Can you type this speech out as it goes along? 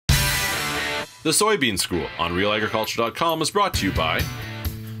The Soybean School on RealAgriculture.com is brought to you by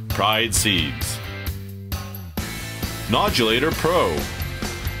Pride Seeds, Nodulator Pro,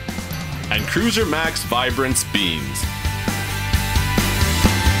 and Cruiser Max Vibrance Beans.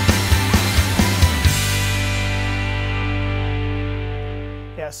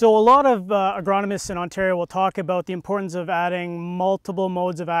 So a lot of agronomists in Ontario will talk about the importance of adding multiple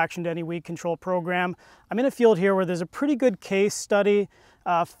modes of action to any weed control program. I'm in a field here where there's a pretty good case study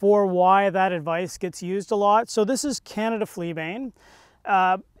for why that advice gets used a lot. So this is Canada Fleabane.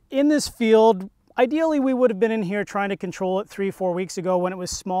 In this field, ideally we would have been in here trying to control it 3-4 weeks ago when it was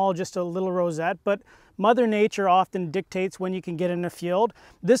small, just a little rosette, but Mother Nature often dictates when you can get in a field.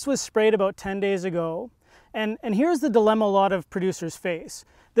 This was sprayed about 10 days ago. And here's the dilemma a lot of producers face.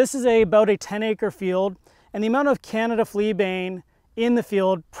 This is about a 10-acre field, and the amount of Canada Fleabane in the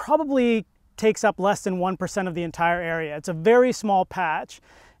field probably takes up less than 1% of the entire area. It's a very small patch.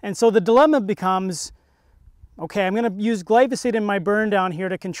 And so the dilemma becomes, okay, I'm going to use glyphosate in my burn down here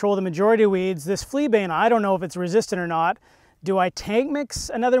to control the majority of weeds. This Fleabane, I don't know if it's resistant or not. Do I tank mix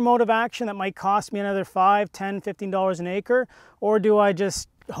another mode of action that might cost me another $5, $10, $15 an acre? Or do I just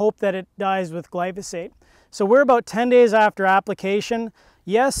hope that it dies with glyphosate? So we're about 10 days after application.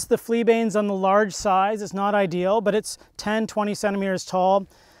 Yes, the Fleabane's on the large size. It's not ideal, but it's 10, 20 centimeters tall.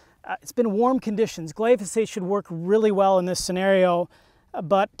 It's been warm conditions. Glyphosate should work really well in this scenario,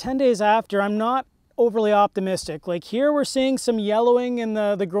 but 10 days after, I'm not overly optimistic. Like here, we're seeing some yellowing in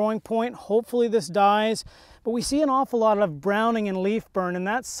the growing point. Hopefully this dies, but we see an awful lot of browning and leaf burn, and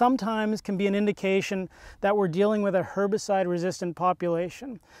that sometimes can be an indication that we're dealing with a herbicide-resistant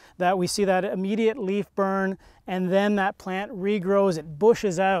population, that we see that immediate leaf burn, and then that plant regrows, it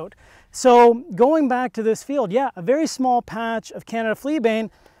bushes out. So going back to this field, yeah, a very small patch of Canada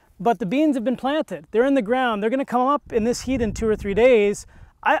Fleabane, but the beans have been planted. They're in the ground. They're going to come up in this heat in 2 or 3 days.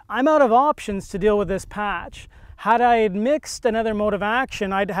 I'm out of options to deal with this patch. Had I mixed another mode of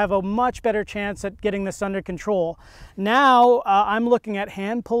action, I'd have a much better chance at getting this under control. Now I'm looking at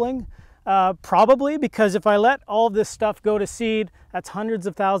hand pulling, probably, because if I let all of this stuff go to seed, that's hundreds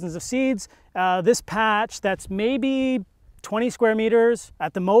of thousands of seeds. This patch that's maybe 20 square meters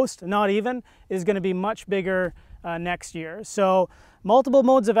at the most, not even, is going to be much bigger next year. So multiple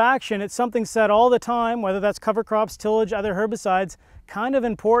modes of action, it's something said all the time, whether that's cover crops, tillage, other herbicides, kind of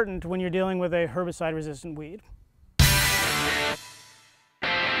important when you're dealing with a herbicide-resistant weed.